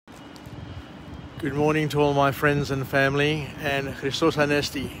Good morning to all my friends and family, and Christos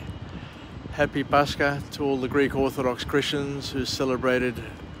Anesti. Happy Pascha to all the Greek Orthodox Christians who celebrated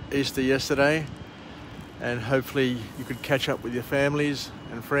Easter yesterday, and hopefully you could catch up with your families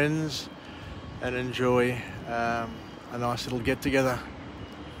and friends and enjoy a nice little get-together.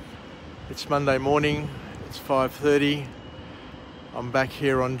 It's Monday morning, it's 5:30. I'm back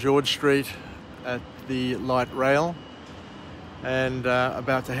here on George Street at the light rail and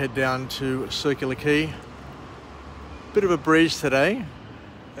about to head down to Circular Quay. Bit of a breeze today.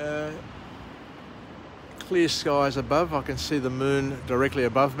 Clear skies above. I can see the moon directly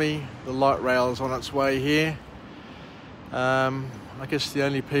above me. The light rail is on its way here. I guess the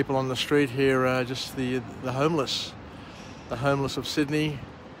only people on the street here are just the homeless. The homeless of Sydney.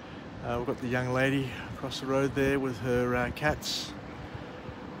 We've got the young lady across the road there with her cats.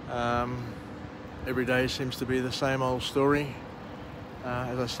 Every day seems to be the same old story.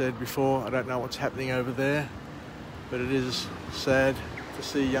 As I said before, I don't know what's happening over there, but it is sad to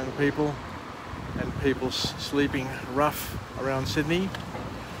see young people and people sleeping rough around Sydney.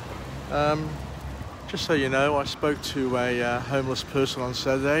 Just so you know, I spoke to a homeless person on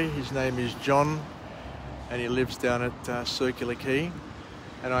Saturday. His name is John, and he lives down at Circular Quay.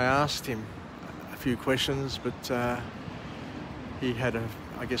 And I asked him a few questions, but he had,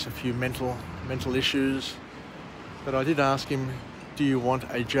 I guess, a few mental issues. But I did ask him, do you want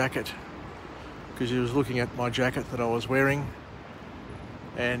a jacket? Because he was looking at my jacket that I was wearing,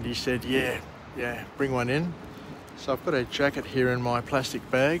 and he said, yeah, bring one in. So I've got a jacket here in my plastic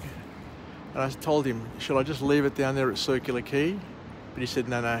bag, and I told him, should I just leave it down there at Circular Quay? But he said,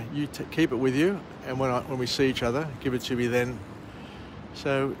 no, you keep it with you, and when we see each other, give it to me then.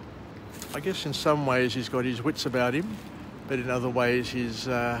 So I guess in some ways he's got his wits about him, but in other ways he's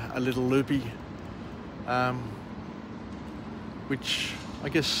a little loopy. Which I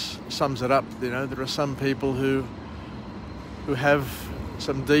guess sums it up. You know, there are some people who have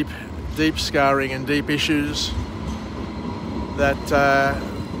some deep scarring and deep issues that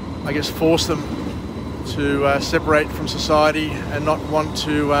I guess force them to separate from society and not want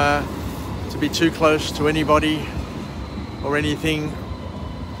to be too close to anybody or anything.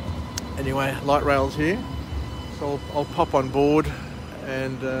 Anyway, light rail's here, so I'll pop on board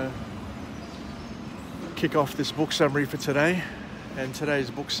and kick off this book summary for today. And today's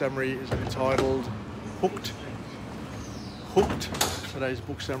book summary is entitled Hooked. Hooked. Today's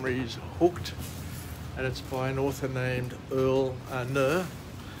book summary is Hooked, and it's by an author named Nir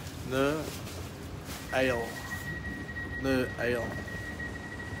Eyal. Nir Eyal.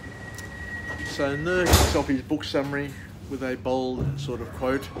 So Nir kicks off his book summary with a bold sort of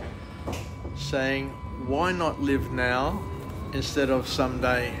quote saying, "Why not live now instead of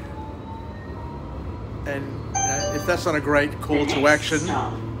someday?" And if that's not a great call to action,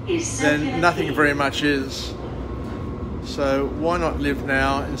 then nothing very much is. So why not live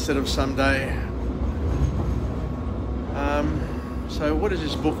now instead of someday? So what is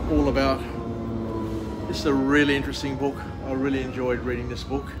this book all about? This is a really interesting book. I really enjoyed reading this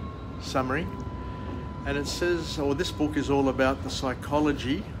book summary. And it says, or this book is all about the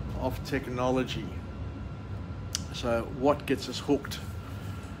psychology of technology. So what gets us hooked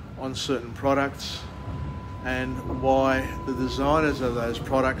on certain products, and why the designers of those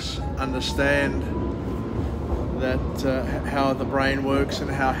products understand that how the brain works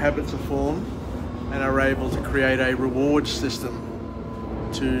and how habits are formed, and are able to create a reward system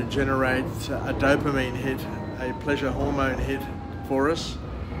to generate a dopamine hit, a pleasure hormone hit for us,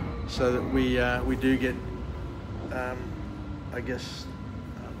 so that we do get, I guess,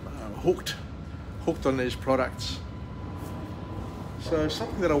 hooked on these products. So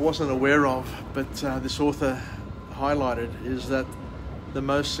something that I wasn't aware of, but this author highlighted, is that the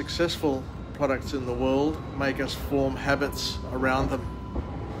most successful products in the world make us form habits around them.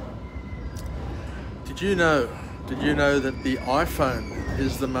 Did you know that the iPhone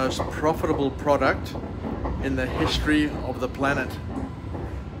is the most profitable product in the history of the planet?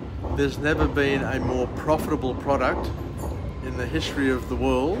 There's never been a more profitable product in the history of the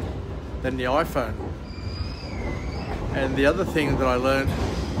world than the iPhone. And the other thing that I learned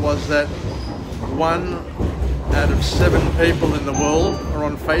was that 1 out of 7 people in the world are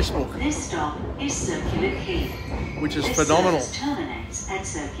on Facebook. This stop is Circular Quay, which is phenomenal.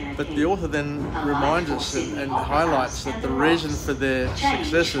 But the author then reminds us and highlights that the reason for their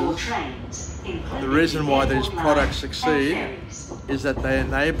successes, the reason why these products succeed, is that they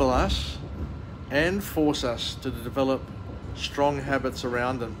enable us and force us to develop strong habits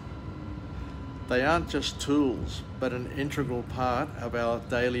around them. They aren't just tools, but an integral part of our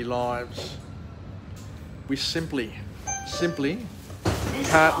daily lives. We simply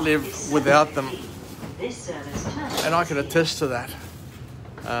can't live without them. This service terminates And I can here. attest to that.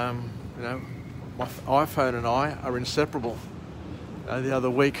 You know, my iPhone and I are inseparable. The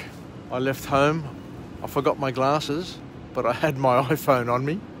other week I left home, I forgot my glasses, but I had my iPhone on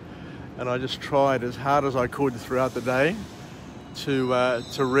me, and I just tried as hard as I could throughout the day to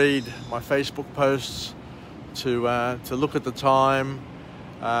read my Facebook posts, to look at the time,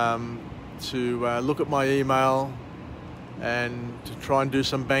 to look at my email, and to try and do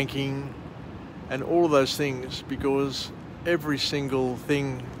some banking and all of those things, because every single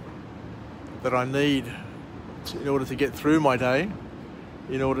thing that I need in order to get through my day,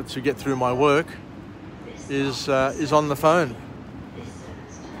 in order to get through my work, is on the phone.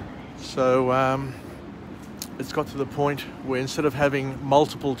 So it's got to the point where instead of having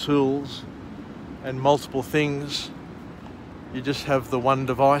multiple tools and multiple things, you just have the one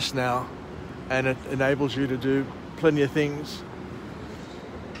device now, and it enables you to do plenty of things.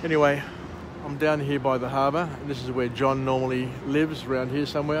 Anyway, I'm down here by the harbour, and this is where John normally lives, around here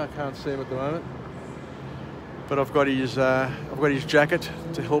somewhere. I can't see him at the moment, but I've got his jacket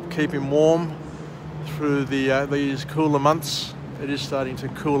to help keep him warm through these cooler months. It is starting to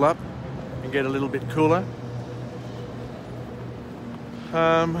cool up and get a little bit cooler.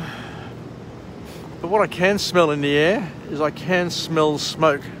 But what I can smell in the air is I can smell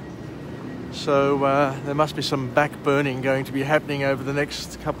smoke. So there must be some back burning going to be happening over the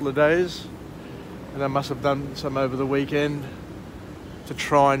next couple of days. And I must have done some over the weekend to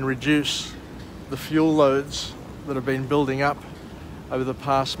try and reduce the fuel loads that have been building up over the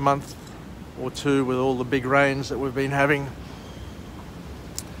past month or two with all the big rains that we've been having.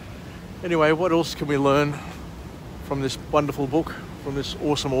 Anyway, what else can we learn from this wonderful book, from this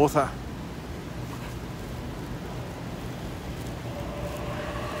awesome author?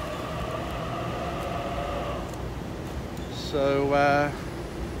 So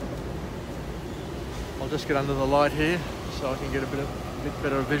I'll just get under the light here so I can get a bit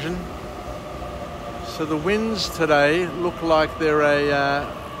better vision. So the winds today look like they're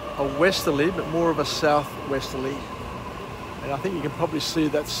a westerly, but more of a southwesterly. And I think you can probably see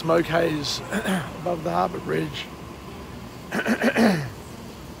that smoke haze above the harbour bridge.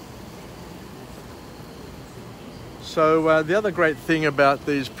 So the other great thing about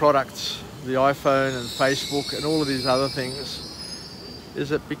these products, the iPhone and Facebook and all of these other things, is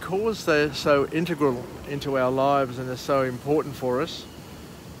that because they're so integral into our lives and they're so important for us,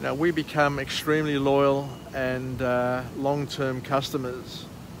 now we become extremely loyal and long-term customers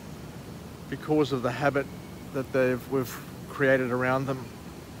because of the habit that we've created around them.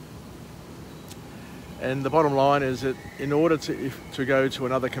 And the bottom line is that in order to go to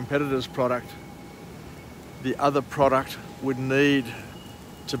another competitor's product, the other product would need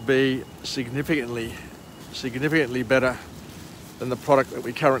to be significantly better than the product that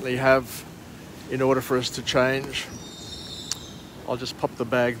we currently have in order for us to change. I'll just pop the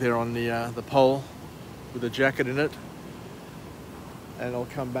bag there on the pole with the jacket in it, and I'll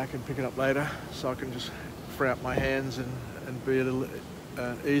come back and pick it up later so I can just free up my hands and be a little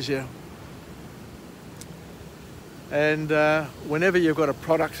easier. And whenever you've got a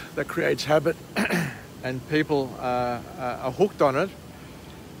product that creates habit and people are hooked on it,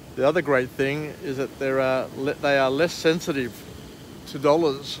 the other great thing is that they are less sensitive to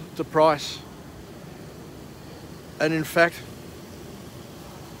dollars, to price, and in fact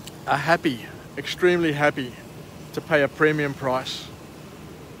are happy, extremely happy to pay a premium price,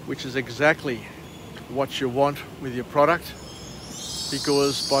 which is exactly what you want with your product,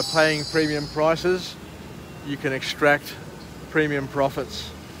 because by paying premium prices you can extract premium profits.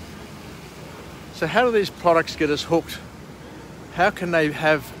 So how do these products get us hooked? How can they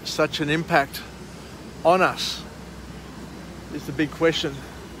have such an impact on us? Is the big question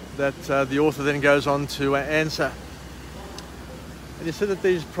that the author then goes on to answer. And he said that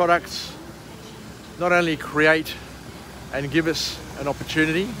these products not only create and give us an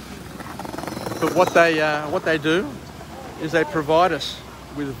opportunity, but what they do is they provide us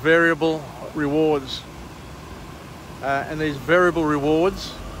with variable rewards. And these variable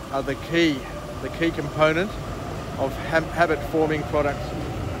rewards are the key component of habit-forming products.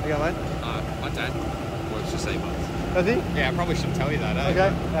 Hang on, mate. My dad works for Seabus. Does he? Yeah, I probably shouldn't tell you that, eh? Okay,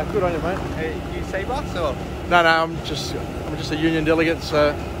 good on you, mate. Hey, you Seabus or? No, I'm just a union delegate,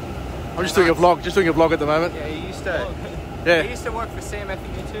 so I'm just doing a vlog at the moment. Yeah, he used to. Yeah. He used to work for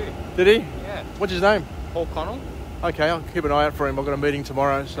CMFU too. Did he? Yeah. What's his name? Paul Connell. Okay, I'll keep an eye out for him. I've got a meeting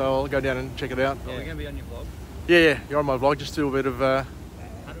tomorrow, so I'll go down and check it out. Yeah. Are we going to be on your vlog? Yeah, you're on my vlog. Just do a bit of. How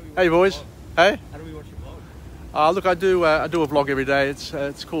do we watch Hey boys, your vlog? hey. How do we watch your vlog? Look, I do a vlog every day.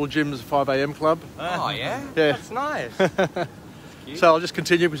 It's called Jim's 5 a.m. Club. Oh yeah. Yeah. That's nice. you. So I'll just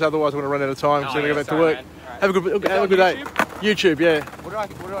continue because otherwise I'm going to run out of time. Oh, So I'm yeah, going to go back to sorry, work. man. All right. Have a good day. YouTube, yeah.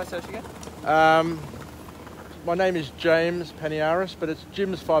 What do I search again? My name is James Paniaris, but it's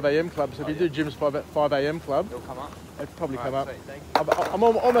Jim's 5am Club. So if you do Jim's 5am Club, It'll come up. it'll probably All come right, up. sweet, thank you. I'm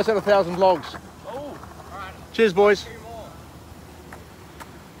almost at 1,000 vlogs. Oh, all right. Cheers, boys. 2 more.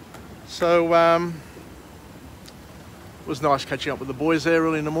 So it was nice catching up with the boys there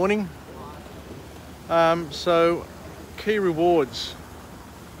early in the morning. So key rewards.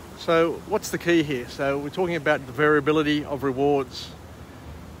 So what's the key here? So we're talking about the variability of rewards.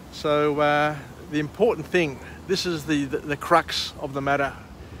 So the important thing, this is the crux of the matter.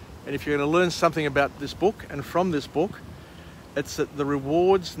 And if you're going to learn something about this book and from this book, it's that the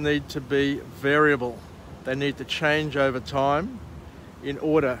rewards need to be variable. They need to change over time in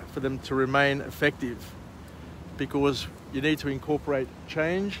order for them to remain effective, because you need to incorporate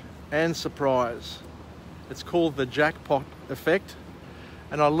change and surprise. It's called the jackpot effect,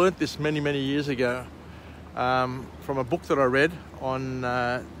 and I learnt this many years ago from a book that I read on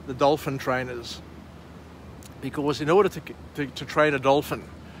the dolphin trainers. Because in order to train a dolphin,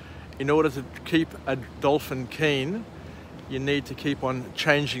 in order to keep a dolphin keen, you need to keep on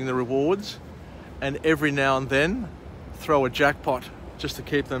changing the rewards, and every now and then throw a jackpot just to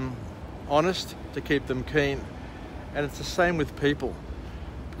keep them honest, to keep them keen. And it's the same with people,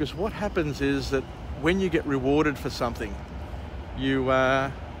 because what happens is that when you get rewarded for something, you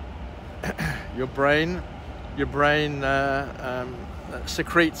your brain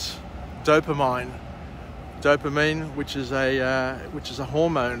secretes dopamine, which is a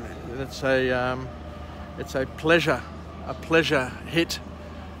hormone, and it's a pleasure hit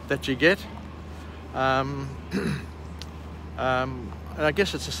that you get. And I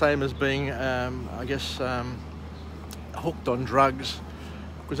guess it's the same as being hooked on drugs,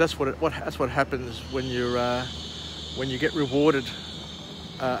 because that's what happens when you get rewarded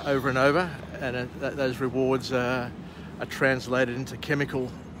over and over, and those rewards are translated into chemical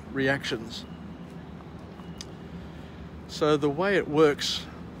reactions. So the way it works,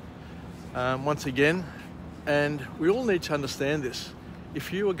 once again, and we all need to understand this.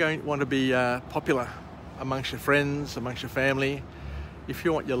 If you are want to be popular amongst your friends, amongst your family, if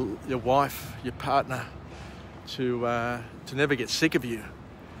you want your wife, your partner to never get sick of you,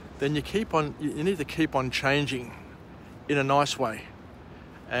 then you need to keep on changing in a nice way,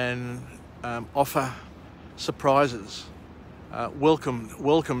 and offer surprises,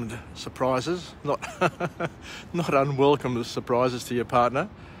 welcomed surprises, not unwelcome surprises to your partner,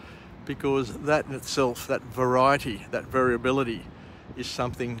 because that in itself, that variety, that variability, is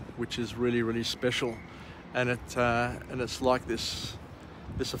something which is really special, and it's like this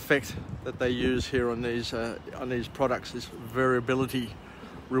effect that they use here on these products, this variability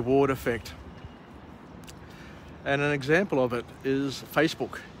reward effect. And an example of it is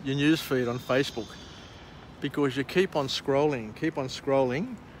Facebook, your news feed on Facebook, because you keep on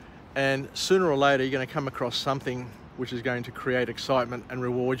scrolling, and sooner or later you're going to come across something which is going to create excitement and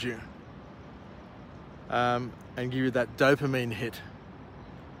reward you, and give you that dopamine hit.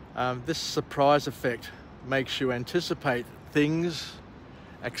 This surprise effect makes you anticipate things,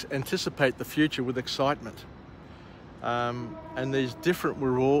 anticipate the future with excitement. And these different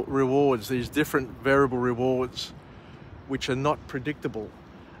rewards, these different variable rewards, which are not predictable,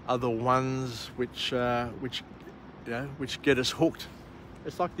 are the ones which get us hooked.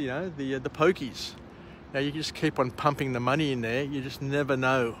 It's like the pokies. Now you just keep on pumping the money in there. You just never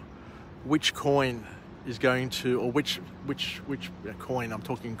know which coin is going to, or which coin. I'm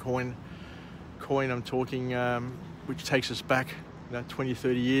talking coin. I'm talking which takes us back 20,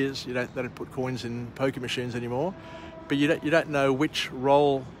 30 years. They don't put coins in poker machines anymore. But you don't know which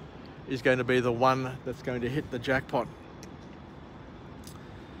roll is going to be the one that's going to hit the jackpot.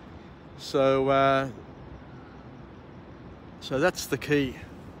 So that's the key.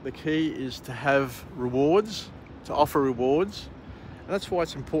 The key is to have rewards, to offer rewards, and that's why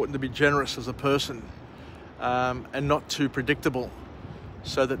it's important to be generous as a person, and not too predictable,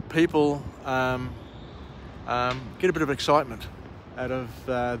 so that people get a bit of excitement out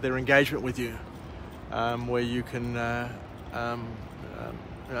of their engagement with you, where you can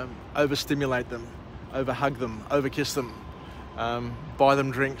overstimulate them, overhug them, overkiss them, buy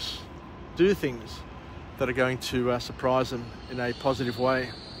them drinks, do things that are going to surprise them in a positive way.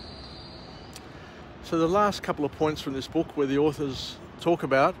 So the last couple of points from this book where the authors talk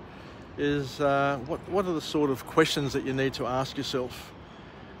about is what are the sort of questions that you need to ask yourself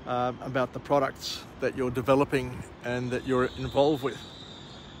about the products that you're developing and that you're involved with.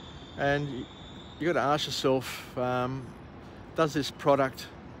 And you've got to ask yourself, does this product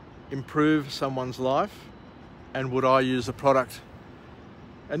improve someone's life, and would I use the product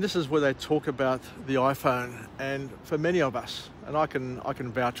And this is where they talk about the iPhone. And for many of us, and I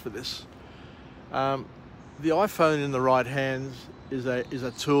can vouch for this, the iPhone in the right hands is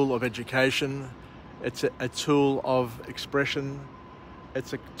a tool of education. It's a tool of expression.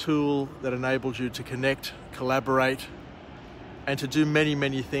 It's a tool that enables you to connect, collaborate, and to do many,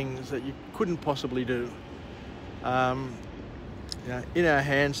 many things that you couldn't possibly do. In our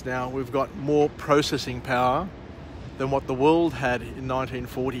hands now, we've got more processing power than what the world had in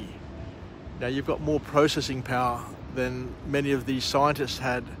 1940. Now, you've got more processing power than many of these scientists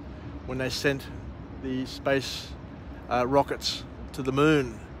had when they sent the space rockets to the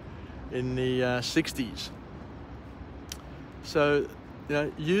moon in the 60s. So,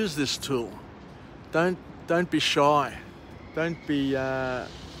 use this tool. Don't be shy. Don't be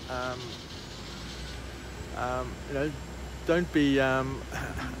don't be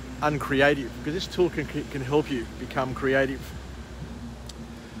uncreative, because this tool can help you become creative.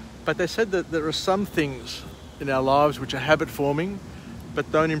 But they said that there are some things in our lives which are habit forming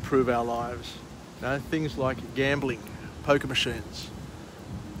but don't improve our lives. Things like gambling, poker machines,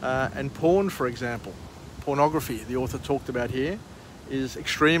 and porn, for example. Pornography, the author talked about here, is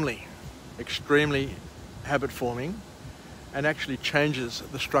extremely habit forming and actually changes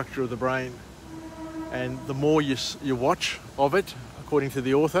the structure of the brain. And the more you watch of it, according to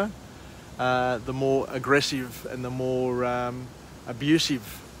the author, the more aggressive and the more abusive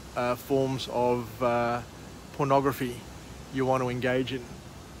forms of pornography you want to engage in.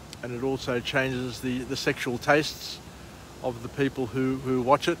 And it also changes the sexual tastes of the people who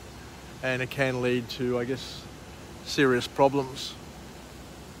watch it, and it can lead to, I guess, serious problems.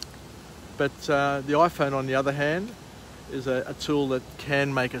 But the iPhone, on the other hand, is a tool that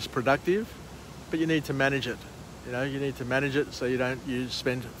can make us productive, but you need to manage it. You need to manage it so you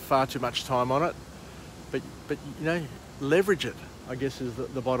spend far too much time on it. But leverage it, I guess, is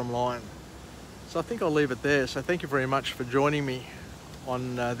the bottom line. So I think I'll leave it there. So thank you very much for joining me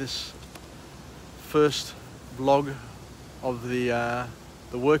on this first vlog of the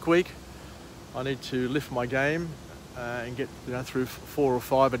work week. I need to lift my game and get through 4 or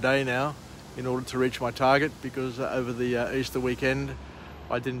 5 a day now in order to reach my target, because over the Easter weekend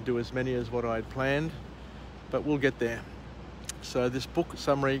I didn't do as many as what I had planned, but we'll get there. So this book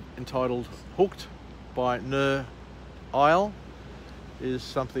summary entitled Hooked by Nir Eyal is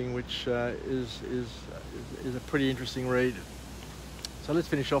something which is a pretty interesting read. So let's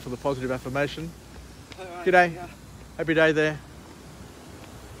finish off with a positive affirmation. G'day, happy day there.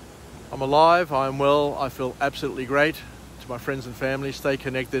 I'm alive, I'm well, I feel absolutely great. To my friends and family, stay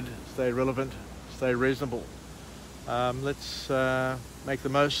connected, stay relevant, stay reasonable. Let's make the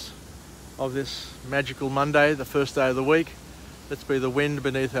most of this magical Monday, the first day of the week. Let's be the wind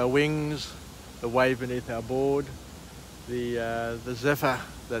beneath our wings, the wave beneath our board, the zephyr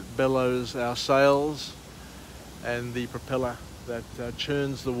that bellows our sails, and the propeller that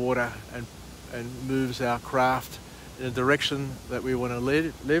churns the water and moves our craft in a direction that we want to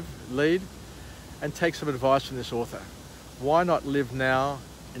lead, and take some advice from this author. Why not live now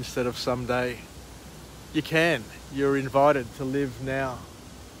instead of someday? You can. You're invited to live now.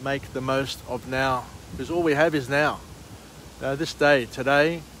 Make the most of now, because all we have is now. This day,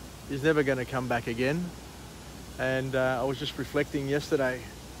 today, is never going to come back again. And I was just reflecting yesterday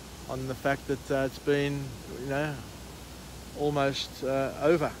on the fact that it's been, almost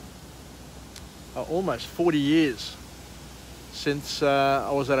almost 40 years since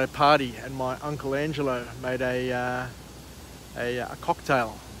I was at a party and my Uncle Angelo made a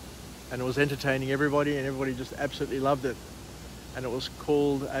cocktail, and it was entertaining everybody, and everybody just absolutely loved it. And it was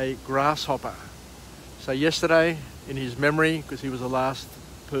called a grasshopper. So yesterday, in his memory, because he was the last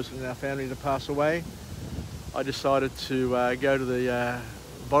person in our family to pass away, I decided to go to the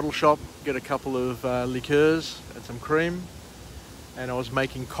bottle shop, get a couple of liqueurs and some cream, and I was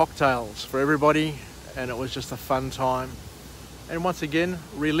making cocktails for everybody, and it was just a fun time. And once again,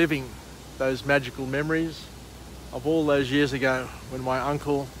 reliving those magical memories of all those years ago when my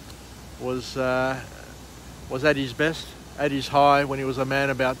uncle was at his best, at his high, when he was a man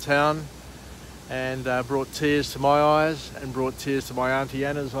about town, and brought tears to my eyes and brought tears to my Auntie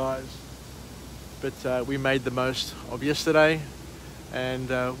Anna's eyes. But we made the most of yesterday, and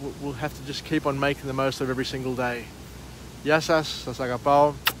we'll have to just keep on making the most of every single day. Yasas,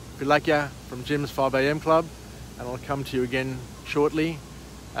 Sasagapao, Pilakia from Jim's 5 a.m. Club, and I'll come to you again shortly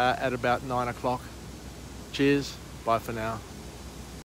at about 9 o'clock. Cheers, bye for now.